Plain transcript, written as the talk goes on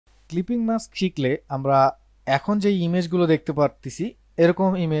Clipping mask শিখলে আমরা এখন যে ইমেজগুলো দেখতে পারতেছি এরকম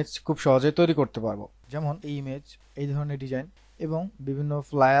ইমেজ খুব সহজে তৈরি করতে পারবো। যেমন এই ইমেজ, এই ধরনের ডিজাইন এবং বিভিন্ন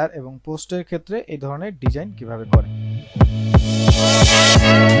ফ্লায়ার এবং পোস্টের ক্ষেত্রে এই ধরনের ডিজাইন কিভাবে করে।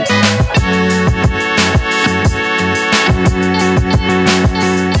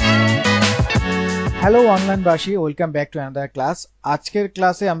 Hello অনলাইনবাসী, welcome back to another class. আজকের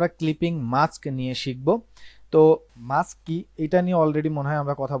ক্লাসে আমরা ক্লিপিং মাস্ক নিয়ে শিখব। তো মাস্ক কি এটা নিয়ে অলরেডি মনে হয়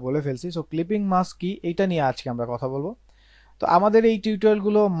আমরা কথা বলে ফেলছি। সো ক্লিপিং মাস্ক কি এইটা নিয়ে আজকে আমরা কথা বলবো। তো আমাদের এই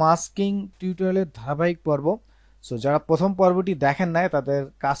টিউটোরিয়ালগুলো মাস্কিং টিউটোরিয়ালের ধারাবাহিক পর্ব। সো যারা প্রথম পর্বটি দেখেন নাই তাদের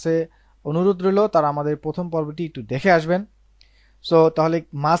কাছে অনুরোধ রইল তারা আমাদের প্রথম পর্বটি একটু দেখে আসবেন। সো তাহলে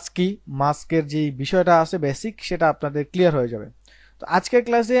মাস্ক কি, মাস্কের যে বিষয়টা আছে বেসিক, সেটা আপনাদের ক্লিয়ার হয়ে যাবে। তো আজকের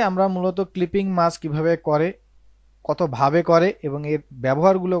ক্লাসে আমরা মূলত ক্লিপিং মাস্ক কিভাবে করে, কতভাবে করে এবং এর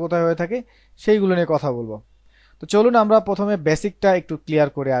ব্যবহারগুলো কোথায় হয়ে থাকে সেইগুলো নিয়ে কথা বলবো। তো চলুন আমরা প্রথমে বেসিকটা একটু ক্লিয়ার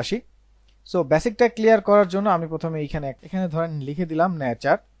করে আসি। সো বেসিকটা ক্লিয়ার করার জন্য আমি প্রথমে এখানে ধরেন লিখে দিলাম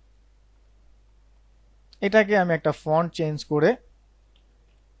নেচার। এটাকে আমি একটা ফন্ট চেঞ্জ করে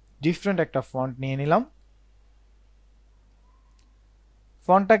ডিফারেন্ট একটা ফন্ট নিয়ে নিলাম।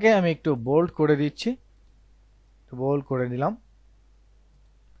 ফন্টটাকে আমি একটু বোল্ড করে দিচ্ছি, বোল্ড করে দিলাম।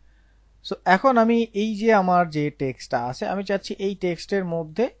 সো এখন আমি এই যে আমার যে টেক্সটটা আছে, আমি চাচ্ছি এই টেক্সটের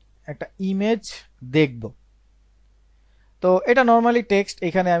মধ্যে একটা ইমেজ দেখব। তো এটা নর্মালি টেক্সট,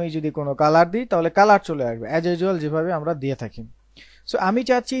 এখানে আমি যদি কোনো কালার দিই তাহলে কালার চলে আসবে অ্যাজ ইউজুয়াল যেভাবে আমরা দিয়ে থাকি। সো আমি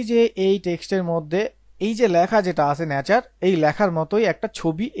চাচ্ছি যে এই টেক্সটের মধ্যে এই যে লেখা যেটা আছে নেচার, এই লেখার মতোই একটা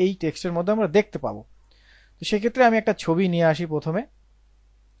ছবি এই টেক্সটের মধ্যে আমরা দেখতে পাবো। তো সেক্ষেত্রে আমি একটা ছবি নিয়ে আসি। প্রথমে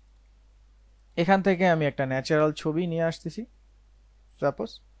এখান থেকে আমি একটা ন্যাচারাল ছবি নিয়ে আসতেছি। সাপোজ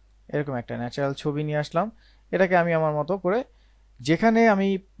এরকম একটা ন্যাচারাল ছবি নিয়ে আসলাম। এটাকে আমি আমার মতো করে যেখানে আমি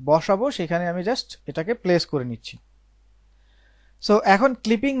বসাবো সেখানে আমি জাস্ট এটাকে প্লেস করে নিচ্ছি। সো এখন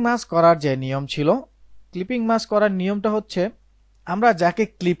ক্লিপিং মাস্ক করার যে নিয়ম ছিল, ক্লিপিং মাস্ক করার নিয়মটা হচ্ছে আমরা যাকে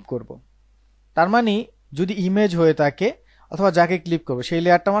ক্লিপ করব, তার মানে যদি ইমেজ হয়ে থাকে অথবা যাকে ক্লিপ করব সেই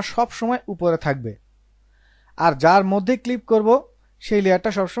লেয়ারটা আমার সব সময় উপরে থাকবে, আর যার মধ্যে ক্লিপ করব সেই লেয়ারটা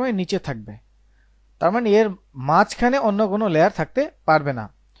সবসময় নিচে থাকবে। তার মানে এর মাঝখানে অন্য কোনো লেয়ার থাকতে পারবে না।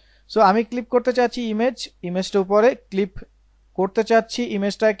 সো আমি ক্লিপ করতে চাচ্ছি ইমেজটা উপরে, ক্লিপ করতে চাচ্ছি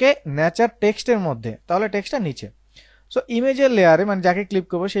ইমেজটাকে নেচার টেক্সটের মধ্যে, তাহলে টেক্সটটা নিচে। সো ইমেজের লেয়ারে মানে যাকে ক্লিপ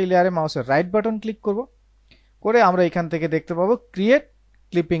করবো সেই লেয়ারে মাউসের রাইট বাটন ক্লিক করব, করে আমরা এখান থেকে দেখতে পাবো ক্রিয়েট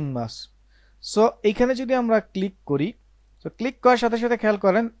ক্লিপিং মাস্ক। সো এইখানে যদি আমরা ক্লিক করি, তো ক্লিক করার সাথে সাথে খেয়াল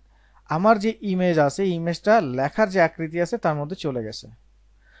করেন আমার যে ইমেজ আছে ইমেজটা লেখার যে আকৃতি আছে তার মধ্যে চলে গেছে।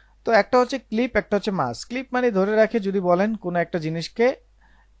 তো একটা হচ্ছে ক্লিপ, একটা হচ্ছে মাস্ক। ক্লিপ মানে ধরে রাখে, যদি বলেন কোনো একটা জিনিসকে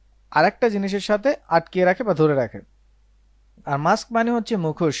আরেকটা জিনিসের সাথে আটকিয়ে রাখে বা ধরে রাখে। আর মাস্ক মানে হচ্ছে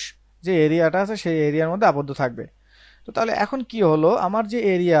মুখোশ, যে এরিয়াটা আছে সেই এরিয়ার মধ্যে আবদ্ধ থাকবে। তো তাহলে এখন কি হলো, আমার যে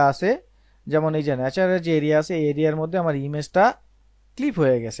এরিয়া আছে, যেমন এই যে ন্যাচারের যে এরিয়া আছে এই এরিয়ার মধ্যে আমার ইমেজটা ক্লিপ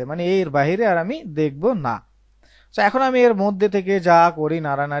হয়ে গেছে, মানে এর বাইরে আর আমি দেখব না। তো এখন আমি এর মধ্যে থেকে যা করি,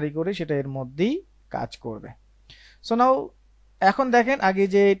 নাড়ানাড়ি করি, সেটা এর মধ্যেই কাজ করবে। সো নাও এখন দেখেন আগে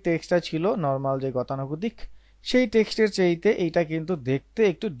যে টেক্সটটা ছিল নর্মাল যে গতানুগতিক, সেই টেক্সটের চাইতে এইটা কিন্তু দেখতে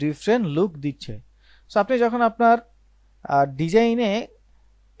একটু ডিফারেন্ট লুক দিচ্ছে। সো আপনি যখন আপনার ডিজাইনে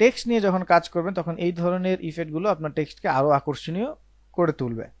টেক্সট নিয়ে যখন কাজ করবেন তখন এই ধরনের ইফেক্টগুলো আপনার টেক্সটকে আরো আকর্ষণীয় করে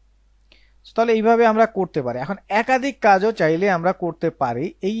তুলবে। তাহলে এইভাবে আমরা করতে পারি। এখন একাধিক কাজও চাইলে আমরা করতে পারি।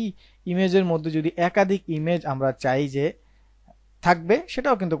 এই ইমেজের মধ্যে যদি একাধিক ইমেজ আমরা চাই যে থাকবে,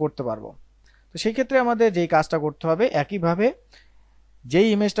 সেটাও কিন্তু করতে পারবো। তো সেই ক্ষেত্রে আমাদের যেই কাজটা করতে হবে, একইভাবে যেই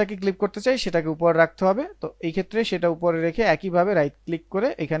ইমেজটাকে ক্লিক করতে চাই সেটাকে উপরে রাখতে হবে। তো এই ক্ষেত্রে সেটা উপরে রেখে একইভাবে রাইট ক্লিক করে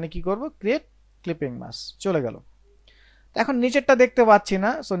এখানে কি করব, ক্রিয়েট ক্লিপিং মাস্ক, চলে গেল। এখন নিচেরটা দেখতে পাচ্ছি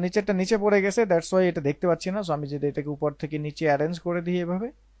না, সো নিচেরটা নিচে পড়ে গেছে, দ্যাটস ওয়াই এটা দেখতে পাচ্ছি না। সো আমি যদি এটাকে উপর থেকে নিচে অ্যারেঞ্জ করে দিই এভাবে,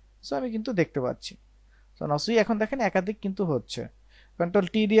 সো আমি কিন্তু দেখতে পাচ্ছি। সো নাসি এখন দেখেন একাধিক কিন্তু হচ্ছে। কন্ট্রোল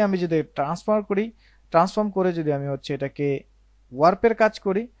টি দিয়ে আমি যদি ট্রান্সফর্ম করে যদি আমি হচ্ছে এটাকে ওয়ার্পের কাজ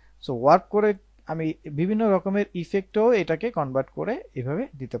করি, সো ওয়ার্প করে আমি বিভিন্ন রকমের ইফেক্টও এটাকে কনভার্ট করে এভাবে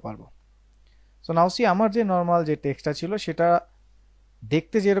দিতে পারবো। সো নাওসি আমার যে নর্মাল যে টেক্সটটা ছিল সেটা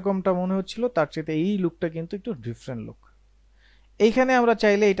দেখতে যেরকমটা মনে হচ্ছিল তার চেয়ে এই লুকটা কিন্তু একটু ডিফারেন্ট লুক। এইখানে আমরা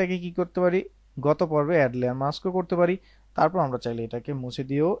চাইলে এটাকে কি করতে পারি, গত পর্বে অ্যাড লেয়ার মাস্কও করতে পারি। তারপর আমরা চাইলে এটাকে মুছে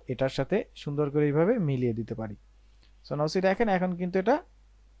দিয়েও এটার সাথে সুন্দর করে এইভাবে মিলিয়ে দিতে পারি। সো নাও দেখেন এখন কিন্তু এটা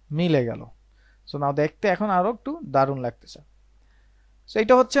মিলে গেল। সো নাও দেখতে এখন আরো একটু দারুণ লাগতেছে। সো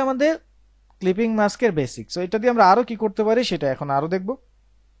এটা হচ্ছে আমাদের ক্লিপিং মাস্কের বেসিক। সো এটা দিয়ে আমরা আরো কি করতে পারি সেটা এখন আরো দেখব।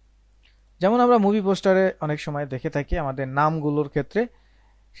 যেমন আমরা মুভি পোস্টারে অনেক সময় দেখে থাকি আমাদের নামগুলোর ক্ষেত্রে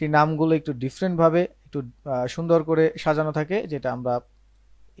সেই নামগুলো একটু ডিফারেন্ট ভাবে একটু সুন্দর করে সাজানো থাকে, যেটা আমরা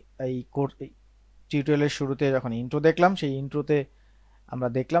এই টিউটোরিয়ালের শুরুতে যখন ইন্ট্রো দেখলাম সেই ইন্ট্রোতে আমরা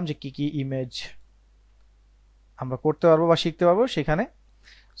দেখলাম যে কি কি ইমেজ আমরা করতে পারবো বা শিখতে পারবো সেখানে।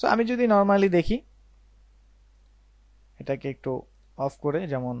 সো আমি যদি নরমালি দেখি, এটাকে একটু অফ করে,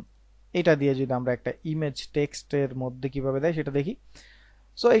 যেমন এটা দিয়ে যদি আমরা একটা ইমেজ টেক্সটের মধ্যে কিভাবে দেয় সেটা দেখি।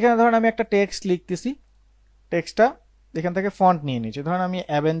 সো এখানে ধরেন আমি একটা টেক্সট লিখতেছি, টেক্সটটা এখান থেকে ফন্ট নিয়ে নিচ্ছি। ধরেন আমি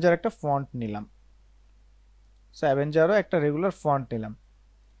অ্যাভেঞ্জার একটা ফন্ট নিলাম, সো অ্যাভেঞ্জারও একটা রেগুলার ফন্ট নিলাম।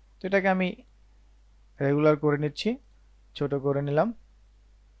 তো এটাকে আমি রেগুলার করে নিচ্ছি, ছোট করে নিলাম।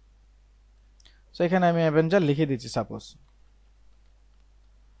 সো এখানে আমি অ্যাভেঞ্জার লিখে দিচ্ছি, সাপোজ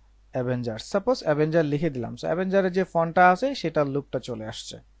অ্যাভেঞ্জার লিখে দিলাম। সো অ্যাভেঞ্জারের যে ফন্টটা আছে সেটার লুকটা চলে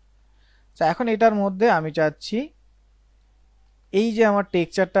আসছে। সো এখন এটার মধ্যে আমি চাচ্ছি এই যে আমার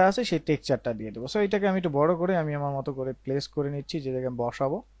টেক্সচারটা আছে সেই টেক্সচারটা দিয়ে দেবো। সো এটাকে আমি একটু বড় করে আমি আমার মতো করে প্লেস করে নিচ্ছি, যে জায়গায়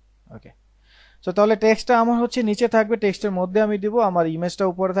বসাবো। ওকে, সো তাহলে টেক্সটটা আমার হচ্ছে নিচে থাকবে, টেক্সটের মধ্যে আমি দিব, আমার ইমেজটা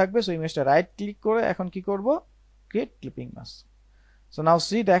উপরে থাকবে। সো ইমেজটা রাইট ক্লিক করে এখন কি করব, create clipping mask. So now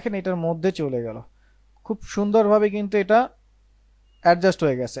C, দেখেন এটার মধ্যে চলে গেল, খুব সুন্দরভাবে কিন্তু এটা অ্যাডজাস্ট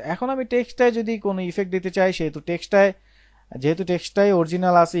হয়ে গেছে। এখন আমি টেক্সটটায় যদি কোনো ইফেক্ট দিতে চাই, যেহেতু টেক্সটটাই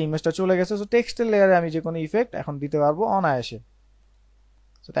অরিজিনাল আছে, ইমেজটা চলে গেছে, সো টেক্সটের লেয়ারে আমি যে কোনো ইফেক্ট এখন দিতে পারবো অনায়াসে।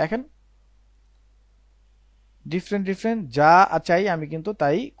 সো দেখেন ডিফারেন্ট যা চাই আমি কিন্তু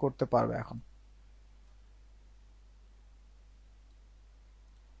তাই করতে পারবো এখন।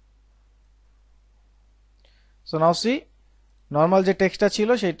 সো নাও সি, নর্মাল যে টেক্সটটা ছিল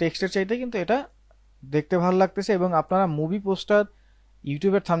সেই টেক্সটের চাইতে কিন্তু এটা দেখতে ভালো লাগতেছে। এবং আপনারা মুভি পোস্টার,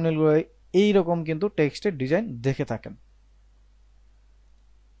 ইউটিউবের থাম্বনেলগুলো এইরকম কিন্তু টেক্সটের ডিজাইন দেখে থাকেন।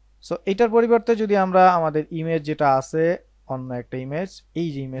 সো এটার পরিবর্তে যদি আমরা আমাদের ইমেজ যেটা আছে, অন্য একটা ইমেজ, এই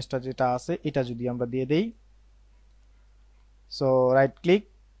যে ইমেজটা যেটা আছে এটা যদি আমরা দিয়ে দেই, so right click,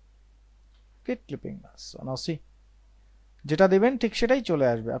 create clipping mask. So now C, যেটা দিবেন ঠিক সেটাই চলে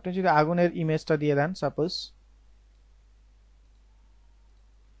আসবে। আপনি যদি আগুনের ইমেজটা দিয়ে দেন, সাপোজ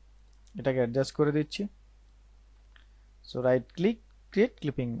এটাকে অ্যাডজাস্ট করে দিচ্ছি, so right click, create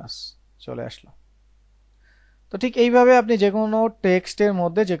clipping mask, চলে আসলো। তো ঠিক এইভাবে আপনি যে কোনো টেক্সটের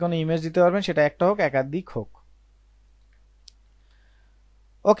মধ্যে যে কোনো ইমেজ দিতে পারবেন, সেটা একটা হোক একাধিক হোক।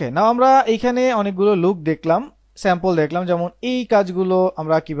 ওকে, নাও আমরা এইখানে অনেকগুলো লুক দেখলাম, স্যাম্পল দেখলাম, যেমন এই কাজগুলো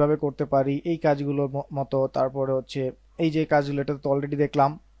আমরা কিভাবে করতে পারি, এই কাজগুলোর মতো। তারপরে হচ্ছে এই যে কাজগুলো, এটা তো অলরেডি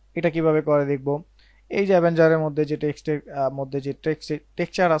দেখলাম, এটা কিভাবে করে দেখব। এই যে অ্যাভেঞ্জারের মধ্যে যে টেক্সটের মধ্যে যে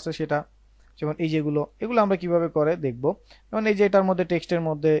টেক্সচার আছে সেটা, যেমন এই যেগুলো, এগুলো আমরা কিভাবে করে দেখব। যেমন এই যে এটার মধ্যে টেক্সটের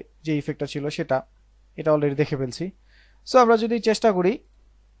মধ্যে যে ইফেক্টটা ছিল সেটা, এটা অলরেডি দেখে ফেলছি। সো আমরা যদি চেষ্টা করি,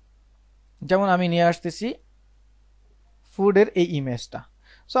 যেমন আমি নিয়ে আসতেছি ফুডের এই ইমেজটা।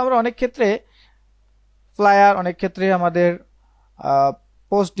 সো আমরা অনেক ক্ষেত্রে ফ্লায়ার, অনেক ক্ষেত্রে আমাদের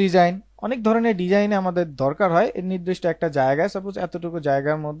পোস্ট ডিজাইন, অনেক ধরনের ডিজাইনে আমাদের দরকার হয় এর নির্দিষ্ট একটা জায়গায়। সাপোজ এতটুকু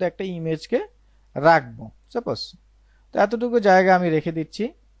জায়গার মধ্যে একটা ইমেজকে রাখবো, সাপোজ। তো এতটুকু জায়গা আমি রেখে দিচ্ছি,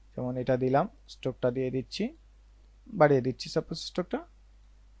 যেমন এটা দিলাম, স্ট্রোকটা দিয়ে দিচ্ছি, বাড়িয়ে দিচ্ছি, সাপোজ স্ট্রোকটা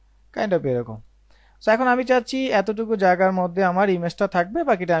কাইন্ড অফ এরকম। সো এখন আমি চাচ্ছি এতটুকু জায়গার মধ্যে আমার ইমেজটা থাকবে,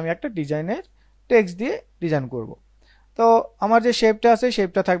 বাকিটা আমি একটা ডিজাইনের টেক্সট দিয়ে ডিজাইন করব। তো আমার যে শেপটা আছে,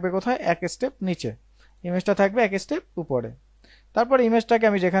 শেপটা থাকবে কোথায়, এক স্টেপ নিচে, ইমেজটা থাকবে এক স্টেপ উপরে। তারপর ইমেজটাকে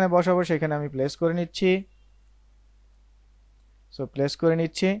আমি যেখানে বসাবো সেখানে আমি প্লেস করে নিচ্ছি। সো প্লেস করে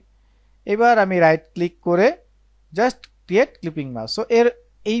নিচ্ছি। এবার আমি রাইট ক্লিক করে just create clipping mask. So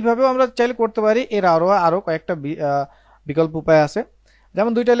এইভাবেও আমরা চাইলে করতে পারি। এর আরো কয়েকটা বিকল্প উপায় আছে।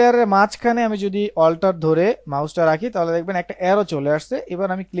 যেমন দুইটা লেয়ারের মাঝখানে আমি যদি অল্টার ধরে মাউসটা রাখি, তাহলে দেখবেন একটা অ্যারো চলে আসছে। এবার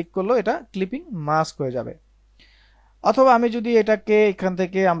আমি ক্লিক করলেও এটা ক্লিপিং মাস্ক হয়ে যাবে। অথবা আমি যদি এটাকে এখান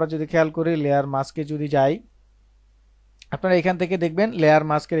থেকে, আমরা যদি খেয়াল করি লেয়ার মাস্কে যদি যাই, আপনারা এখান থেকে দেখবেন লেয়ার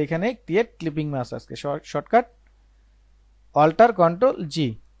মাস্কের এখানে ক্রিয়েট ক্লিপিং মাস্ক আজকে শর্টকাট অল্টার কন্ট্রোল জি।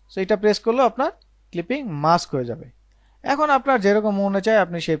 সো এটা প্রেস করলে আপনার ক্লিপিং মাস্ক হয়ে যাবে। এখন আপনার যেরকম মনে চায়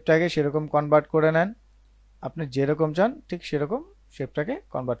আপনি শেপটাকে সেরকম কনভার্ট করে নেন, আপনি যেরকম চান ঠিক সেরকম শেপটাকে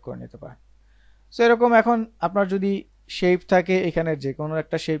কনভার্ট করে নিতে পারেন। সো এরকম এখন আপনার যদি শেপ থাকে, এখানে যে কোনো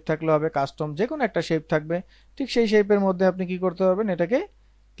একটা শেপ থাকলে হবে, কাস্টম যে কোনো একটা শেপ থাকবে, ঠিক সেই শেপের মধ্যে আপনি কি করতে পারবেন, এটাকে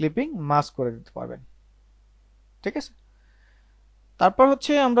ক্লিপিং মাস্ক করে দিতে পারবেন। ঠিক আছে, তারপর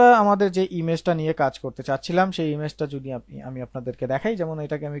হচ্ছে আমরা আমাদের যে ইমেজটা নিয়ে কাজ করতে চাচ্ছিলাম সেই ইমেজটা যদি আমি আপনাদেরকে দেখাই, যেমন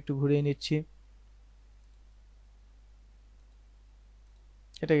এটাকে আমি একটু ঘুরিয়ে নিচ্ছি,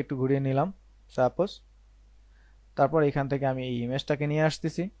 এটাকে একটু ঘুরিয়ে নিলাম সাপোজ। তারপর এখান থেকে আমি এই ইমেজটাকে নিয়ে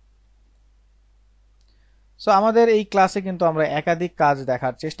আসতেছি। সো আমাদের এই ক্লাসে কিন্তু আমরা একাধিক কাজ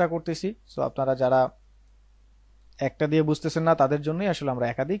দেখার চেষ্টা করতেছি। সো আপনারা যারা একটা দিয়ে বুঝতেছেন না তাদের জন্যই আসলে আমরা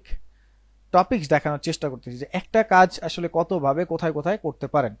একাধিক টপিকস দেখানোর চেষ্টা করতেছি, যে একটা কাজ আসলে কতভাবে কোথায় কোথায় করতে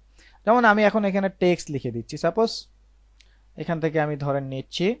পারেন। যেমন আমি এখন এখানে টেক্সট লিখে দিচ্ছি, সাপোজ এখান থেকে আমি ধরেন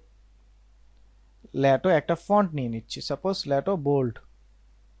নিচ্ছি ল্যাটো একটা ফন্ট নিয়ে নিচ্ছি, সাপোজ ল্যাটো বোল্ড।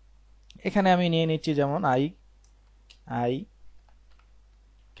 এখানে আমি নিয়ে নিচ্ছি যেমন I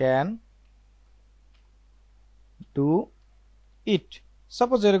can do it,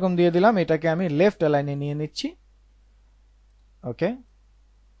 suppose এরকম দিয়ে দিলাম। এটাকে আমি লেফট অ্যালাইনে নিয়ে নিচ্ছি। ওকে,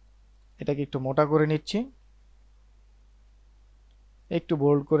 এটাকে একটু মোটা করে নিচ্ছি, একটু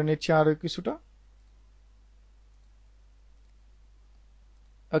বোল্ড করে নিচ্ছি আরো কিছুটা।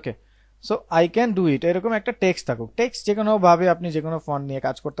 ওকে, so I can do it, এরকম একটা টেক্সট থাকুক। টেক্সট যে কোনো ভাবে আপনি যে কোনো ফন্ট নিয়ে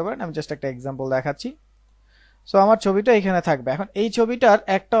কাজ করতে পারেন। আমি জাস্ট একটা এক্সাম্পল দেখাচ্ছি। সো আমার ছবিটা এখানে থাকবে। এখন এই ছবিটার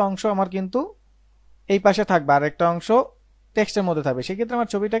একটা অংশ আমার কিন্তু এই পাশে থাকবে, আর একটা অংশ টেক্সটের মধ্যে থাকবে। সেক্ষেত্রে আমার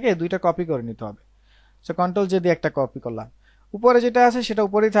ছবিটাকে দুইটা কপি করে নিতে হবে। সো কন্ট্রোল জে দিয়ে একটা কপি করলাম। উপরে যেটা আছে সেটা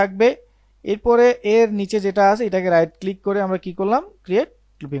উপরেই থাকবে। এরপরে এর নিচে যেটা আছে এটাকে রাইট ক্লিক করে আমরা কি করলাম, ক্রিয়েট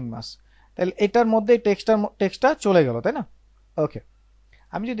ক্লিপিং মাস্ক। তাহলে এটার মধ্যে টেক্সটটা চলে গেল, তাই না? ওকে,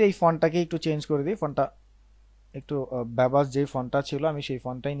 আমি যদি এই ফন্টটাকে একটু চেঞ্জ করে দিই, ফন্টটা একটু ব্যবাস যে ফন্টটা ছিল আমি সেই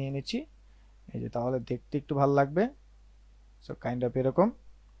ফন্টটাই নিয়ে নিচ্ছি। এই যে, তাহলে দেখতে একটু ভালো লাগবে। সো কাইন্ড অফ এরকম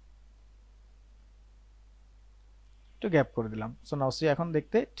একটু গ্যাপ করে দিলাম। সো নাও সি, এখন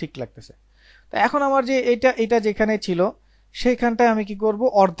দেখতে ঠিক লাগতেছে। তো এখন আমার যে এটা যেখানে ছিল সেইখানটায় আমি কি করব,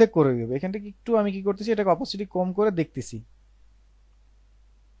 অর্ধেক করে দেবো। এখান থেকে একটু আমি কি করতেছি, এটাকে অপোসিটি কম করে দেখতেছি।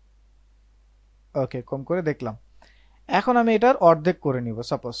 ওকে, কম করে দেখলাম। এখন আমি এটার অর্ধেক করে নিব।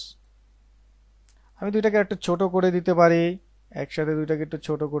 সাপোজ আমি দুইটাকে একটু ছোট করে দিতে পারি, একসাথে দুইটাকে একটু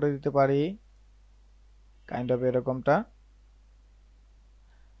ছোট করে দিতে পারি, কাইন্ড অফ এরকমটা।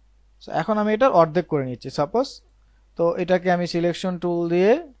 এখন আমি এটার অর্ধেক করে নিচ্ছি সাপোজ। তো এটাকে আমি সিলেকশন টুল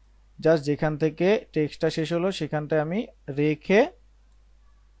দিয়ে জাস্ট যেখান থেকে টেক্সটটা শেষ হলো সেখানটায় আমি রেখে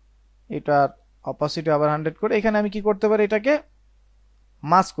এটার অপোসিটি আবার 100 করে এখানে আমি কি করতে পারি, এটাকে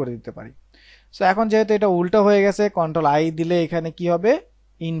মাস্ক করে দিতে পারি। সো এখন যেহেতু এটা উল্টো হয়ে গেছে, কন্ট্রোল আই দিলে এখানে কি হবে,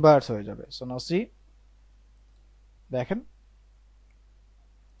 ইনভার্স হয়ে যাবে। সো নাও সি, দেখেন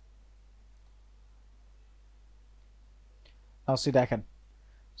নাও সি দেখেন।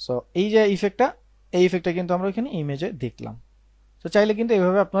 সো এই যে ইফেক্টটা, এই ইফেক্টটা কিন্তু আমরা এখানে ইমেজে দেখলাম। তো চাইলে কিন্তু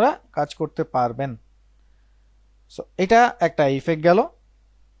এইভাবে আপনারা কাজ করতে পারবেন। সো এটা একটা ইফেক্ট গেল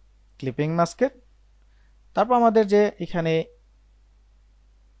ক্লিপিং মাস্কের। তারপর আমাদের যে এখানে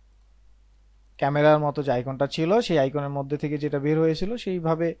ক্যামেরার মতো যে আইকনটা ছিল সেই আইকনের মধ্যে থেকে যেটা বের হয়েছিল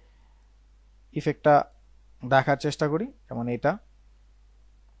সেইভাবে ইফেক্টটা দেখার চেষ্টা করি, যেমন এটা।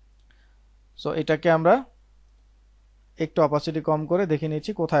 সো এটাকে আমরা একটু অপাসিটি কম করে দেখে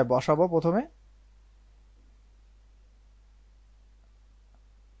নিচ্ছি কোথায় বসাবো প্রথমে।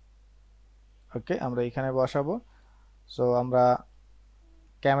 ওকে, আমরা এখানে বসাবো। সো আমরা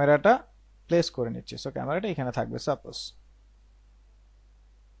ক্যামেরাটা প্লেস করে নিচ্ছি। সো ক্যামেরাটা এখানে থাকবে সাপোজ।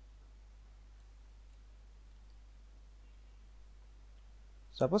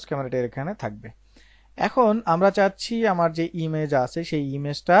 ক্যামেরাটা এখানে থাকবে। এখন আমরা চাচ্ছি আমার যে ইমেজ আছে সেই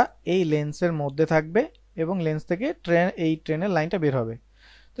ইমেজটা এই লেন্সের মধ্যে থাকবে এবং লেন্স থেকে এই ট্রেনের লাইনটা বের হবে।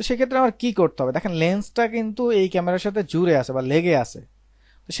 তো সেক্ষেত্রে আমার কি করতে হবে, দেখেন লেন্সটা কিন্তু এই ক্যামেরার সাথে জুড়ে আছে বা লেগে আছে।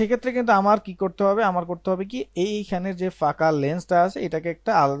 তো সেক্ষেত্রে কিন্তু আমার কি করতে হবে, আমার করতে হবে কি, এইখানে যে ফাঁকা লেন্সটা আছে এটাকে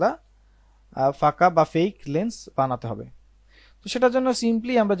একটা আলাদা ফাঁকা বা ফেক লেন্স বানাতে হবে। তো সেটার জন্য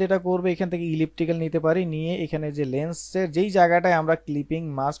সিম্পলি আমরা যেটা করবো, এখান থেকে ইলিপ্টিক্যাল নিতে পারি, নিয়ে এখানে যে লেন্সের যেই জায়গাটায় আমরা ক্লিপিং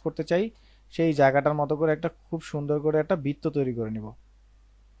মাস্ক করতে চাই সেই জায়গাটার মতো করে একটা খুব সুন্দর করে একটা বৃত্ত তৈরি করে নিব।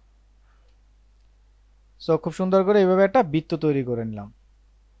 সো খুব সুন্দর করে এইভাবে একটা বৃত্ত তৈরি করে নিলাম,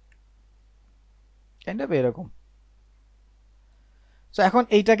 কাইন্ড অফ এরকম। সো এখন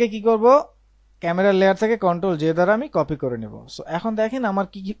এইটাকে কি করব, ক্যামেরা লেয়ার থেকে কন্ট্রোল জে দ্বারা আমি কপি করে নেব। সো এখন দেখেন আমার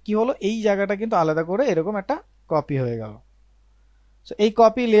কি হলো, এই জায়গাটা কিন্তু আলাদা করে এরকম একটা কপি হয়ে গেল। সো এই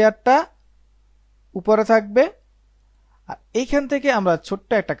কপি লেয়ারটা উপরে থাকবে। আর এইখান থেকে আমরা ছোট্ট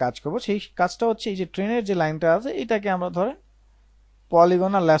একটা কাজ করব, সেই কাজটা হচ্ছে এই যে ট্রেনের যে লাইনটা আছে এটাকে আমরা ধরেন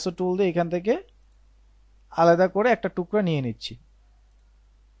পলিগনাল ল্যাসো টুল দিয়ে এখান থেকে আলাদা করে একটা টুকরা নিয়ে নিচ্ছি।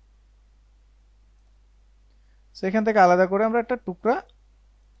 সো এখান থেকে আলাদা করে আমরা একটা টুকরা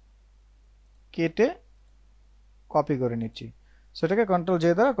কেটে কপি করে নিচ্ছি। সো এটাকে কন্ট্রোল জে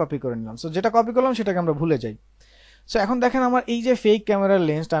দ্বারা কপি করে নিলাম। সো যেটা কপি করলাম সেটাকে আমরা ভুলে যাই। সো এখন দেখেন আমার এই যে ফেক ক্যামেরার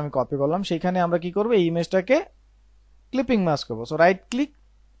লেন্সটা আমি কপি করলাম, সেখানে আমরা কি করব, এই ইমেজটাকে ক্লিপিং মাস্ক করবো। So right click,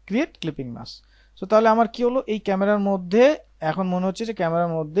 create clipping mask. So তাহলে আমার কি হলো, এই ক্যামেরার মধ্যে এখন মনে হচ্ছে যে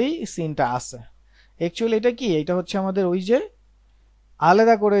ক্যামেরার মধ্যেই সিনটা আছে। অ্যাকচুয়ালি এটা কি, এটা হচ্ছে আমাদের ওই যে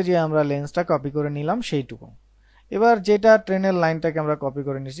আলাদা করে যে আমরা লেন্সটা কপি করে নিলাম সেইটুকু। এবার যেটা ট্রেনের লাইনটাকে আমরা কপি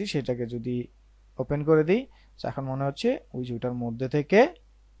করে নিয়েছি সেটাকে যদি ওপেন করে দিই, এখন মনে হচ্ছে ওই যে ওইটার মধ্যে থেকে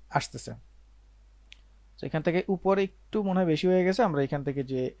আসতেছে। এখান থেকে উপরে একটু মনে হয় বেশি হয়ে গেছে, আমরা এখান থেকে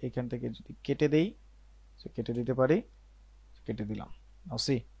যদি কেটে দেই, কেটে দিতে পারি, কেটে দিলাম।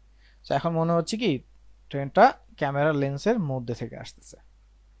 সি, এখন মনে হচ্ছে কি ট্রেনটা ক্যামেরার লেন্সের মধ্যে থেকে আসতেছে।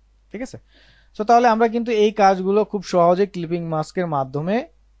 ঠিক আছে। সো তাহলে আমরা কিন্তু এই কাজগুলো খুব সহজে ক্লিপিং মাস্কের মাধ্যমে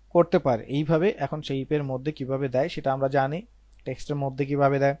করতে পারি। এইভাবে এখন শেপের মধ্যে কিভাবে দেয় সেটা আমরা জানি, টেক্সটের মধ্যে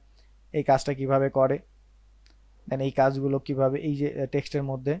কিভাবে দেয়, এই কাজটা কিভাবে করে, দেন এই কাজগুলো কিভাবে এই যে টেক্সটের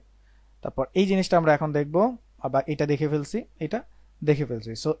মধ্যে, তারপর এই জিনিসটা আমরা এখন দেখব। আবার এটা দেখে ফেলছি, এটা দেখে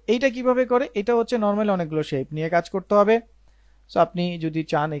ফেলছি। সো এইটা কিভাবে করে, এটা হচ্ছে নর্মালি অনেকগুলো শেপ নিয়ে কাজ করতে হবে। সো আপনি যদি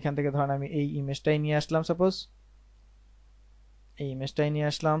চান এখান থেকে ধরেন আমি এই ইমেজটাই নিয়ে আসলাম, সাপোজ এই ইমেজটাই নিয়ে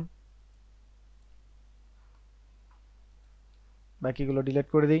আসলাম, বাকিগুলো ডিলিট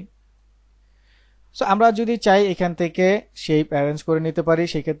করে দিই। সো আমরা যদি চাই এখান থেকে শেপ অ্যারেঞ্জ করে নিতে পারি,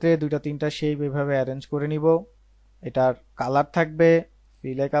 সেক্ষেত্রে দুইটা তিনটা শেপ এভাবে অ্যারেঞ্জ করে নিব। এটার কালার থাকবে,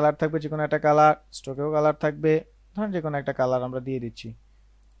 ফিলে কালার থাকবে, যে কোনো একটা কালার, স্ট্রোকেও কালার থাকবে, ধরুন যে কোনো একটা কালার আমরা দিয়ে দিচ্ছি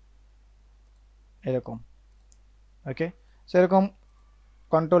এরকম। ওকে, সো এরকম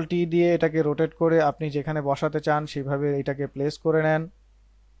কন্ট্রোল টি দিয়ে এটাকে রোটেট করে আপনি যেখানে বসাতে চান সেভাবে এটাকে প্লেস করে নেন,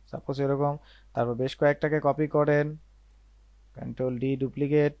 সাপোজ এরকম। তারপর বেশ কয়েকটাকে কপি করেন, কন্ট্রোল ডি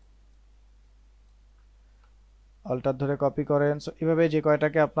ডুপ্লিকেট, অল্টার ধরে কপি করেন। সো এইভাবে যে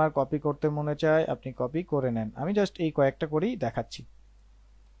কয়টাকে আপনার কপি করতে মনে চায় আপনি কপি করে নেন। আমি জাস্ট এই কয়েকটা করেই দেখাচ্ছি।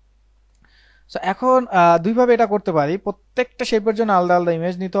 সো এখন দুইভাবে এটা করতে পারি, প্রত্যেকটা শেপের জন্য আলাদা আলাদা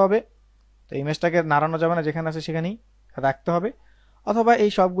ইমেজ নিতে হবে। তো ইমেজটাকে নাড়ানো যাবে না, যেখানে আছে সেখানেই রাখতে হবে। অথবা এই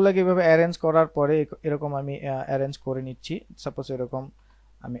সবগুলোকে এভাবে অ্যারেঞ্জ করার পরে এরকম আমি অ্যারেঞ্জ করে নিচ্ছি, সাপোজ এরকম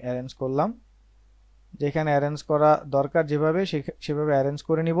আমি অ্যারেঞ্জ করলাম, যেখানে অ্যারেঞ্জ করা দরকার যেভাবে সেভাবে অ্যারেঞ্জ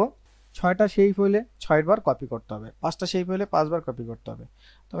করে নিব। 6টা শেপ হইলে 6 বার কপি করতে হবে, 5টা শেপ হইলে 5 বার কপি করতে হবে।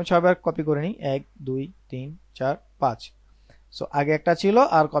 তো আমি 6 বার কপি করে নিই, 1 2 3 4 5। সো আগে একটা ছিল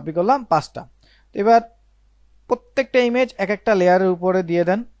আর কপি করলাম 5টা। তো এবার প্রত্যেকটা ইমেজ এক একটা লেয়ারের উপরে দিয়ে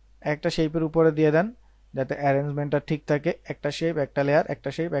দেন, একটা শেপের উপরে দিয়ে দেন, যাতে অ্যারেঞ্জমেন্টটা ঠিক থাকে। একটা শেপ একটা লেয়ার, একটা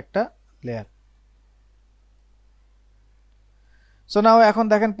শেপ একটা লেয়ার। সো নাও এখন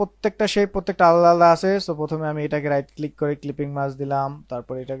দেখেন প্রত্যেকটা শেপ প্রত্যেকটা আলাদা আলাদা আছে। সো প্রথমে আমি এটাকে রাইট ক্লিক করে ক্লিপিং মাস্ক দিলাম,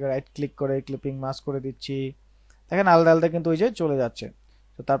 তারপর এটাকে রাইট ক্লিক করে ক্লিপিং মাস্ক করে দিচ্ছি, দেখেন আলাদা আলাদা কিন্তু ওই যে চলে যাচ্ছে।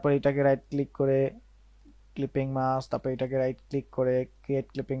 তো তারপর এটাকে রাইট ক্লিক করে ক্লিপিং মাস্ক, তারপর এটাকে রাইট ক্লিক করে ক্রিয়েট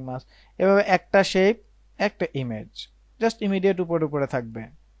ক্লিপিং মাস্ক। এভাবে একটা শেপ একটা ইমেজ জাস্ট ইমিডিয়েট উপরে উপরে থাকবে,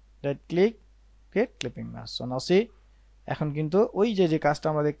 right click create clipping mask. So now C, এখন কিন্তু ওই যে যে কাজটা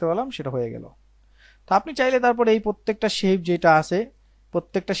আমরা দেখতে পেলাম সেটা হয়ে গেল। তো আপনি চাইলে তারপরে এই প্রত্যেকটা শেপ যেটা আছে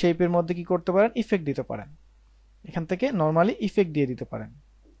প্রত্যেকটা শেপের মধ্যে কি করতে পারেন, ইফেক্ট দিতে পারেন। এখান থেকে নরমালি ইফেক্ট দিয়ে দিতে পারেন,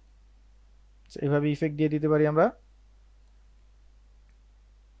 এইভাবে ইফেক্ট দিয়ে দিতে পারি আমরা।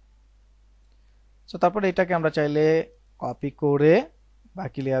 সো তারপরে এটাকে আমরা চাইলে কপি করে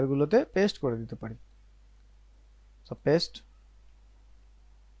বাকি লেয়ারগুলোতে পেস্ট করে দিতে পারি। সো পেস্ট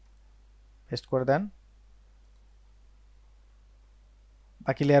পেস্ট করে দেন,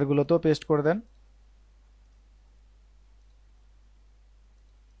 বাকি লেয়ারগুলোতেও পেস্ট করে দেন।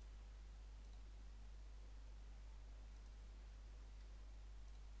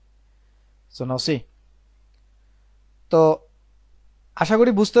 সো নাও সি, তো আশা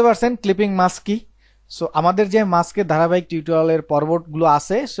করি বুঝতে পারছেন ক্লিপিং মাস্ক কি। সো আমাদের যে মাস্কের ধারাবাহিক টিউটোরিয়ালের পর্বগুলো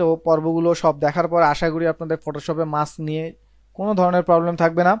আছে, সো পর্বগুলো সব দেখার পর আশা করি আপনাদের ফটোশপে মাস্ক নিয়ে কোনো ধরনের প্রবলেম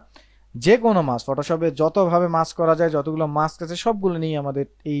থাকবে না। যে কোনো মাস্ক ফটোশপে যতভাবে মাস্ক করা যায়, যতগুলো মাস্ক আছে সবগুলো নিয়ে আমাদের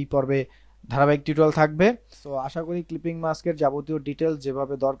এই পর্বে ধারাবাহিক টিউটোরিয়াল থাকবে। সো আশা করি ক্লিপিং মাস্কের যাবতীয় ডিটেলস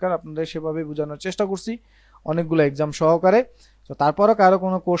যেভাবে দরকার আপনাদের সেভাবে বোঝানোর চেষ্টা করছি, অনেকগুলো এক্সাম সহকারে। তো তারপরও কারো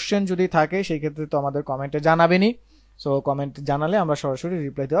কোনো কোশ্চেন যদি থাকে সেই ক্ষেত্রে তো আমাদের কমেন্টে জানাবেনই। সো কমেন্ট জানালে আমরা সরাসরি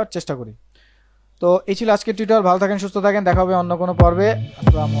রিপ্লাই দেওয়ার চেষ্টা করি। তো এই ছিল আজকের টিউটোরিয়াল। ভালো থাকেন, সুস্থ থাকেন, দেখা হবে অন্য কোনো পর্বে।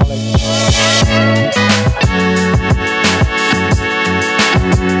 আসসালামু আলাইকুম।